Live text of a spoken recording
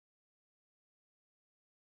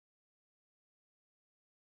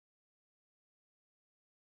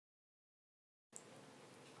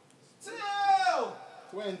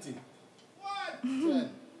20. What? 10.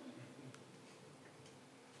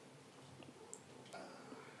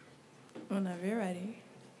 Whenever you're ready.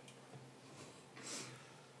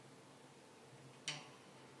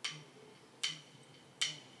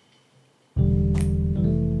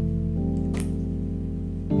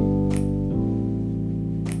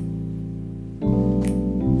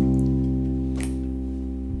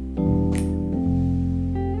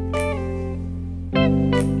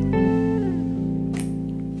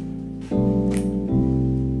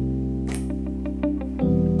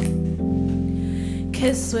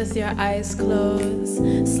 Kiss with your eyes closed,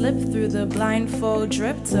 slip through the blindfold,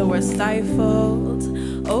 drip till we're stifled.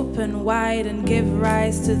 Open wide and give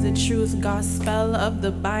rise to the truth gospel of the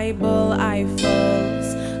Bible.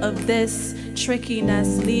 Eyefuls of this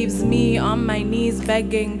trickiness leaves me on my knees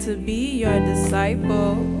begging to be your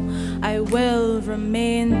disciple. I will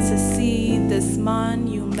remain to see this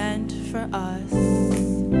monument for us.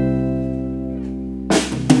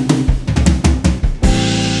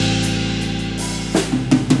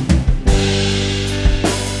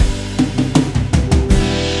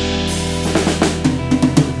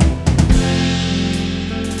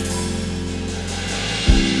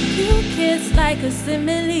 Like a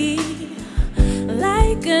simile,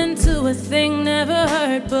 Laikan to a thing never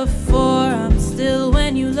heard before. I'm still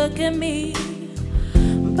when you look at me,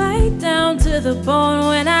 bite down to the bone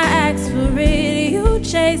when I ask for it. You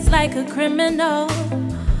chase like a criminal,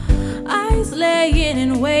 eyes laying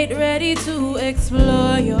in wait, ready to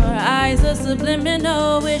explore. Your eyes are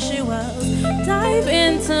subliminal, wish it was. Dive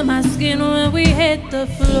into my skin when we hit the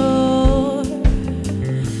floor.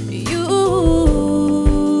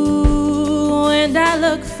 And I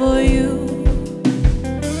look for you,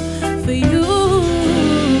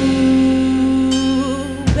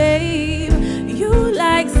 babe. You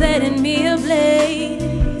like setting me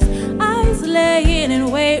ablaze, eyes laying in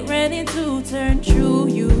wait, ready to turn true.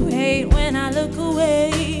 You hate when I look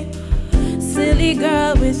away. Silly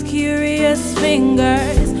girl with curious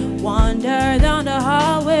fingers, wander down the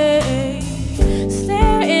hallway.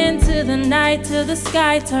 Stare into the night till the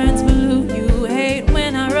sky turns blue. You hate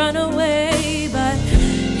when I run away, but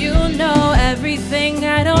you know everything,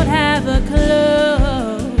 I don't have a clue.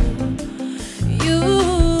 You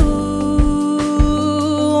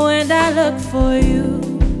and I look for you,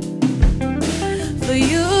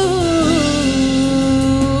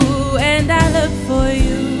 and I look for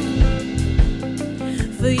you,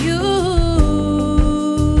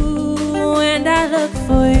 and I look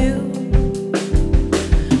for you.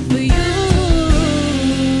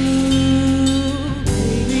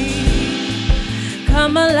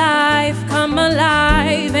 Come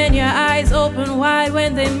alive, and your eyes open wide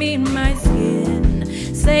when they meet my skin.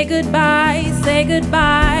 Say goodbye,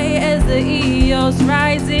 as the Eos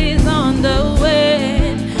rises on the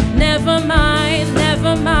wind. Never mind,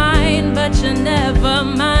 but you never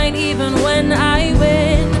mind, even when I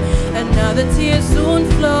win. Another tear soon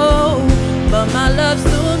flow, but my love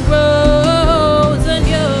soon grows, and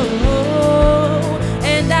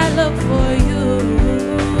I look for you.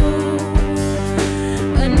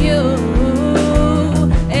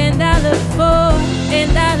 And I look for you,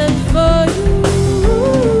 and I look for you,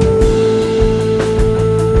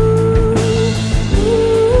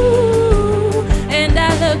 and I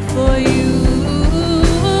look for you,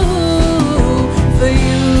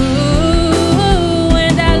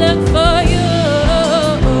 and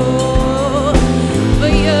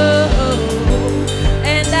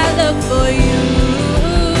I look for you.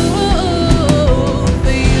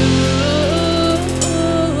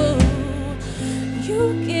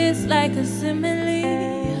 Like a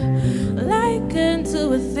simile, Laikan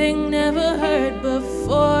to a thing never heard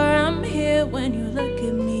before. I'm here when you look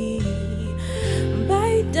at me,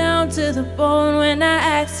 bite down to the bone when I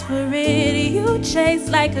ask for it. You chase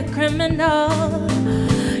like a criminal,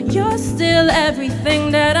 you're still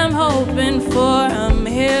everything that I'm hoping for. I'm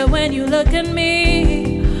here when you look at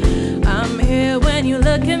me, I'm here when you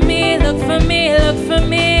look at me. Look for me, look for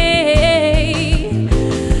me,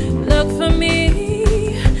 look for me.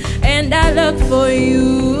 And I look for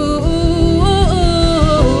you,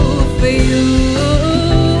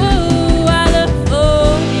 I look for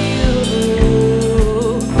you,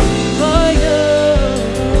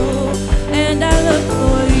 and I look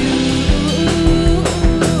for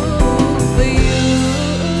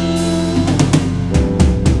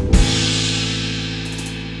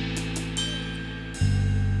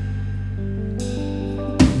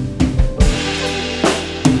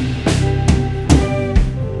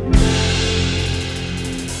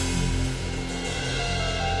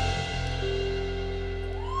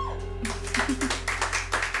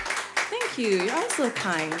you. You're all so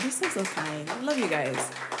kind. You're so kind. I love you guys.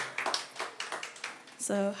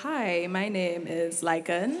 So, hi, my name is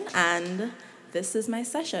Laikan, and this is my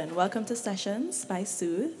session. Welcome to Sessions by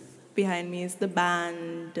Soothe. Behind me is the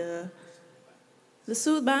band. The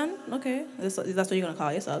Soothe band? Okay. That's what you're going to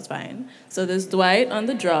call yourselves, fine. So there's Dwight on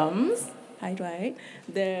the drums. Hi, Dwight.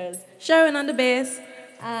 There's Sherwin on the bass,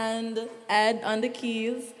 and Ed on the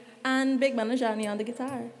keys, and Big Man Adjani on the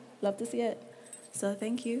guitar. Love to see it. So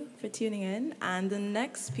thank you for tuning in. And the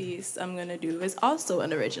next piece I'm going to do is also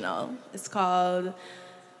an original. It's called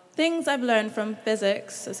Things I've Learned from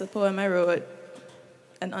Physics. It's a poem I wrote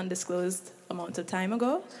an undisclosed amount of time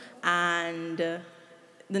ago. And the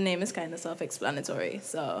name is kind of self-explanatory.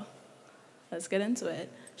 So let's get into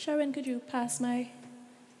it. Sherwin, could you pass my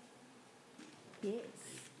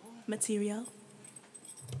material?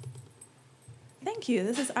 Thank you.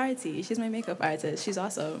 This is Artie. She's my makeup artist. She's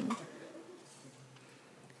awesome.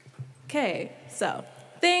 Okay, so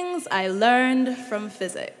things I learned from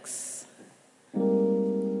physics.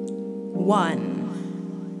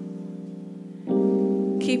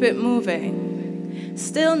 1. Keep it moving.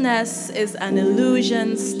 Stillness is an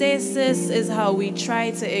illusion. Stasis is how we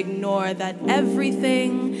try to ignore that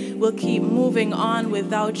everything will keep moving on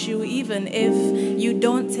without you, even if you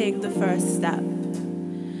don't take the first step.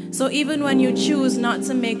 So even when you choose not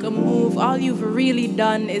to make a move, all you've really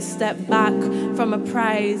done is step back from a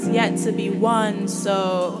prize yet to be won.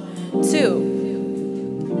 So,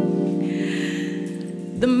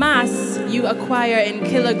 2. The mass you acquire in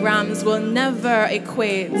kilograms will never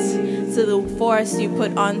equate to the force you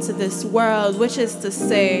put onto this world, which is to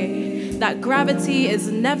say that gravity is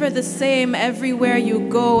never the same everywhere you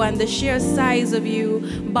go, and the sheer size of you,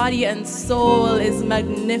 body and soul, is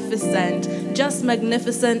magnificent. Just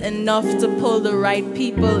magnificent enough to pull the right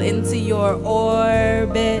people into your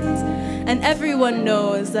orbit. And everyone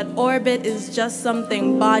knows that orbit is just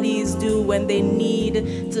something bodies do when they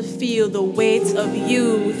need to feel the weight of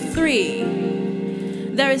you. 3.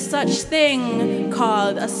 There is such thing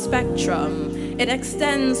called a spectrum. It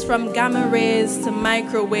extends from gamma rays to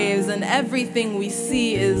microwaves, and everything we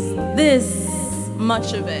see is this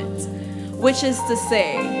much of it, which is to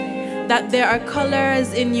say that there are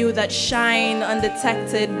colors in you that shine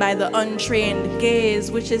undetected by the untrained gaze,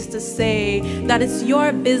 which is to say that it's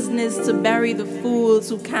your business to bury the fools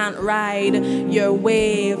who can't ride your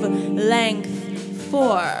wavelength.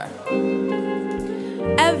 4.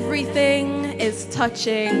 Everything is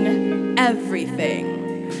touching everything.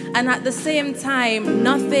 And at the same time,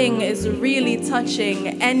 nothing is really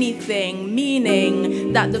touching anything,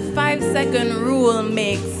 meaning that the 5-second rule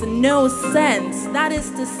makes no sense. That is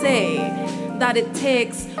to say that it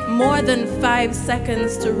takes more than 5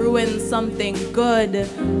 seconds to ruin something good.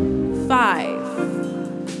 5.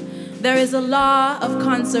 There is a law of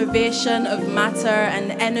conservation of matter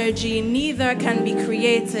and energy. Neither can be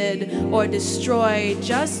created or destroyed,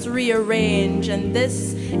 just rearrange. And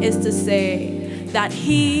this is to say that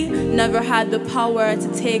he never had the power to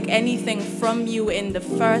take anything from you in the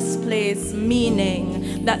first place,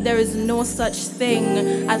 meaning that there is no such thing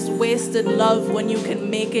as wasted love when you can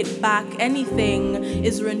make it back. Anything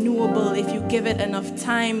is renewable if you give it enough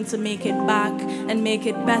time to make it back and make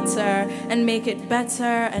it better and make it better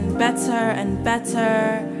and better and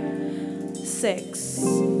better. 6.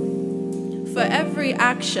 For every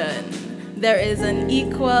action, there is an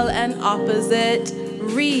equal and opposite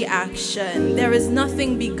reaction. There is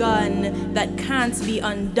nothing begun that can't be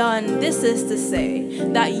undone. This is to say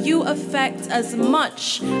that you affect as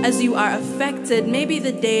much as you are affected. Maybe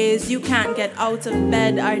the days you can't get out of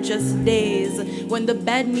bed are just days when the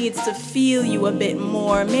bed needs to feel you a bit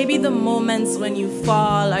more. Maybe the moments when you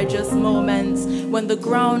fall are just moments when the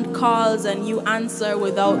ground calls and you answer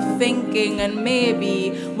without thinking. And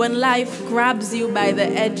maybe when life grabs you by the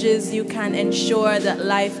edges, you can ensure that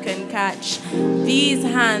life can catch these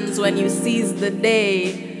hands when you seize the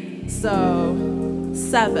day. So,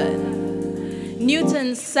 7.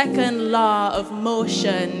 Newton's second law of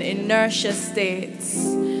motion, inertia, states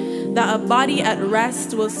that a body at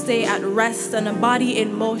rest will stay at rest, and a body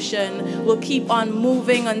in motion will keep on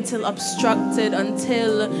moving until obstructed,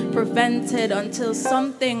 until prevented, until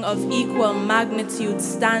something of equal magnitude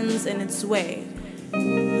stands in its way.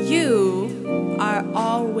 You are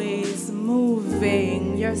always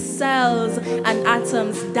moving. Your cells and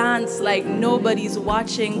atoms dance like nobody's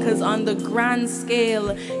watching, because on the grand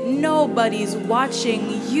scale, nobody's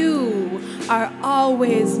watching. You are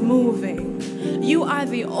always moving. You are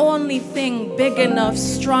the only thing big enough,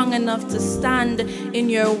 strong enough to stand in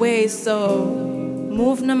your way. So,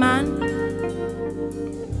 move, na man.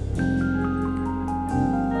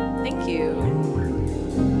 Thank you.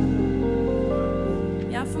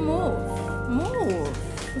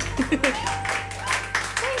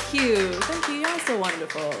 Thank you. Thank you. You're so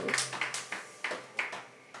wonderful.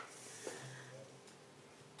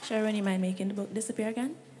 Sherwin, you mind making the book disappear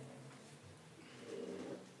again?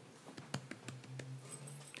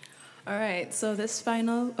 All right, so this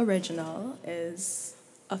final original is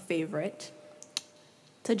a favorite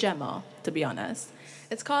to Gemma, to be honest.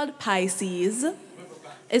 It's called Pisces.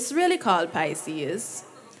 It's really called Pisces.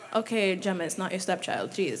 Okay, Gemma, it's not your stepchild,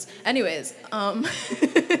 jeez. Anyways,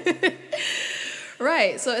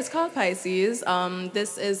 right, so it's called Pisces.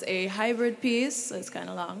 This is a hybrid piece, so it's kind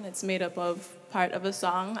of long. It's made up of part of a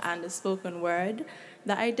song and a spoken word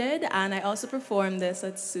that I did, and I also performed this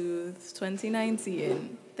at Soothe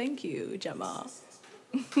 2019. Thank you, Gemma.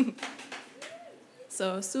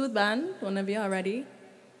 So, Soothe band, whenever you're ready.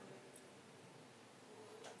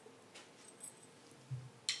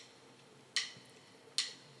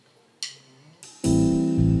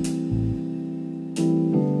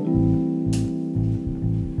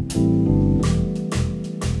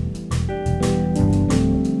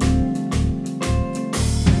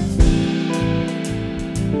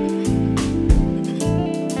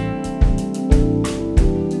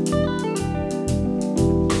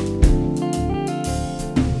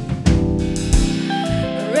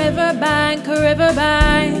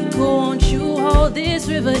 Riverbank, won't you hold this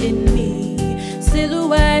river in me?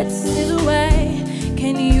 Silhouette, silhouette,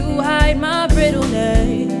 can you hide my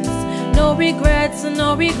brittleness? No regrets,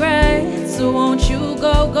 so won't you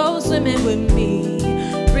go swimming with me?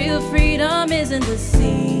 Real freedom is in the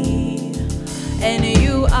sea, and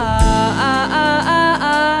you are,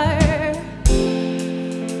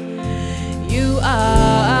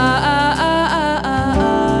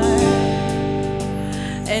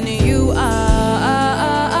 and you are.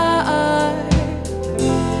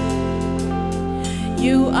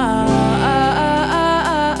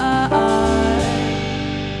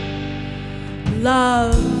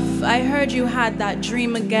 Love, I heard you had that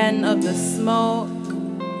dream again of the smoke,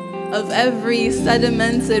 of every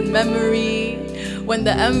sedimented memory, when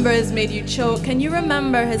the embers made you choke. Can you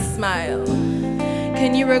remember his smile?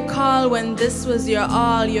 Can you recall when this was your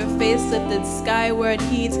all, your face lifted skyward,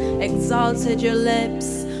 heat exalted your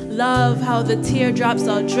lips? Love, how the teardrops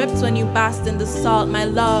all dripped when you basked in the salt, my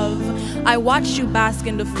love. I watched you bask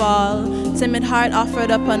in the fall, timid heart offered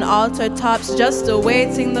up on altar tops, just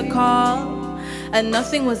awaiting the call. And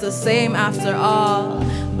nothing was the same after all,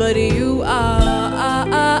 but you are,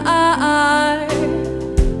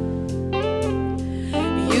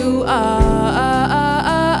 you are,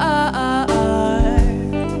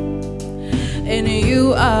 and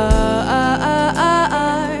you are.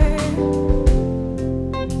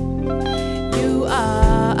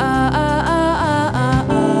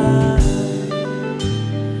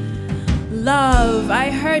 Love, I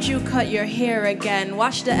heard you cut your hair again.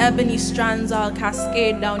 Watch the ebony strands all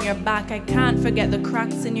cascade down your back. I can't forget the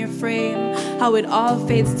cracks in your frame, how it all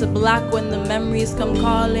fades to black when the memories come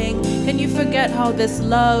calling. Can you forget how this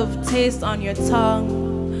love tastes on your tongue?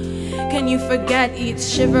 Can you forget each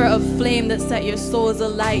shiver of flame that set your souls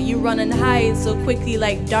alight? You run and hide so quickly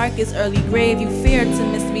like darkest early grave. You feared to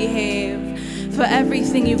misbehave, for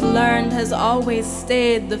everything you've learned has always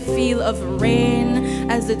stayed. The feel of rain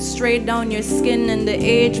as it strayed down your skin, and the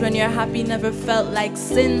age when you're happy never felt like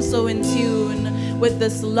sin. So in tune with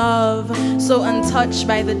this love, so untouched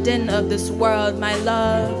by the din of this world, my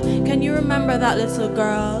love. Can you remember that little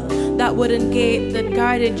girl, that wooden gate that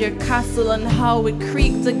guarded your castle, and how it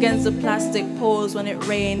creaked against the plastic poles when it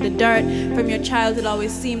rained? The dirt from your childhood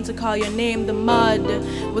always seemed to call your name. The mud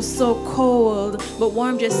was so cold but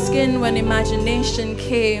warmed your skin when imagination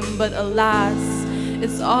came. But alas,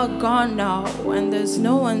 it's all gone now, and there's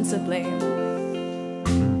no one to blame.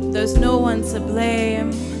 There's no one to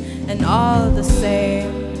blame, and all the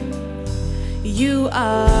same, you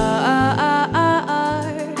are,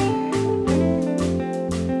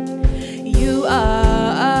 you are,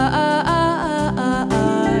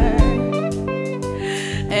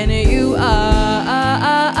 and you are,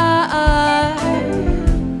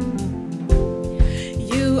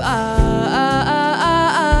 you are.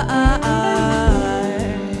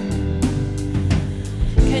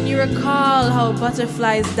 Recall how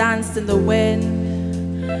butterflies danced in the wind?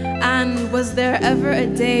 And was there ever a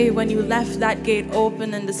day when you left that gate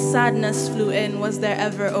open and the sadness flew in? Was there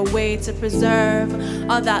ever a way to preserve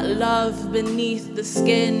all that love beneath the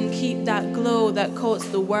skin? Keep that glow that coats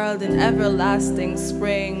the world in everlasting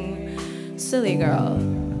spring? Silly girl,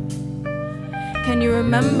 can you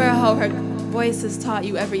remember how her voices taught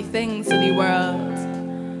you everything, silly world?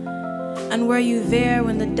 And were you there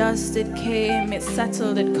when the dust it came? It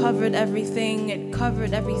settled, it covered everything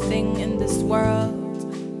in this world.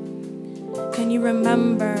 Can you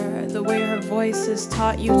remember the way her voices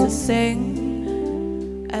taught you to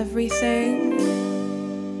sing everything?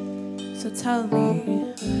 So tell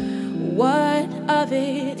me, what of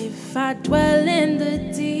it if I dwell in the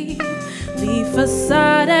deep? Leave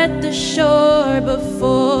facade at the shore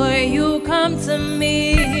before you come to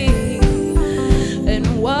me.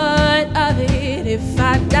 And what of it if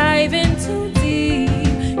I dive in too deep?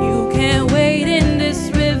 You can't wade in this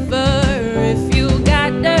river if you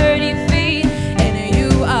got dirty feet. And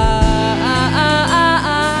you are.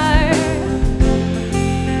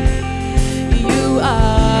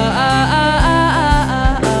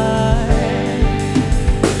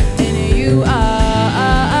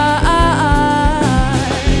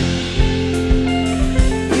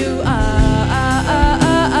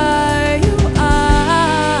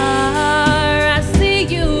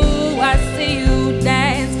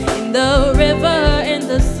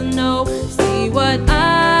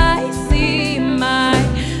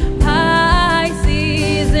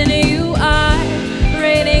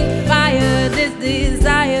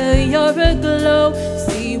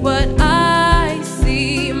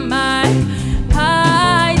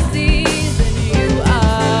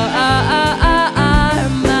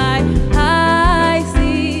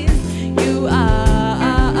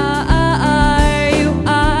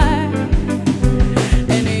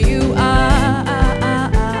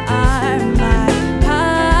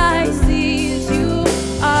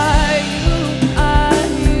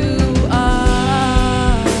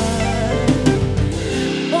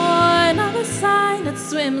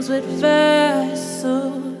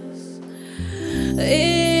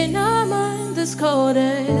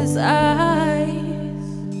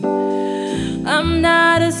 I'm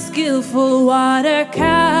not a skillful water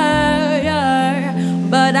carrier,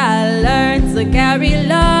 but I learned to carry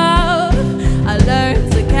love. I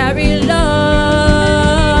learned to carry love.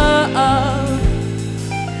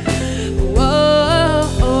 Whoa,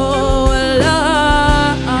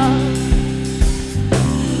 love.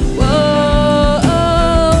 Whoa,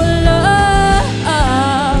 love.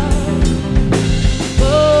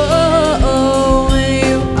 Whoa,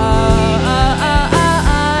 you are.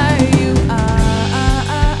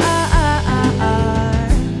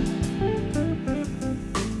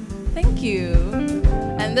 Thank you.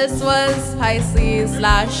 And this was Pisces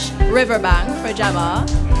 / Riverbank for Gemma.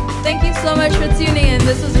 Thank you so much for tuning in.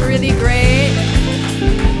 This was really great.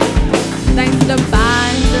 Thanks to the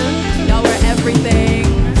band. Y'all were everything.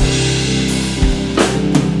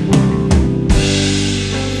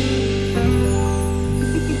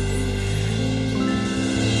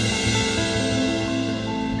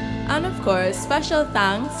 And of course, special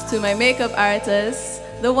thanks to my makeup artist,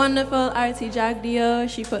 the wonderful Artie Jagdio.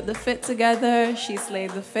 She put the fit together. She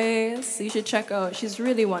slayed the face. You should check her out. She's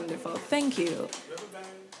really wonderful. Thank you. Riverbank.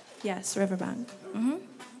 Yes, Riverbank.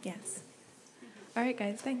 Yes. All right,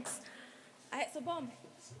 guys. Thanks. It's a bomb.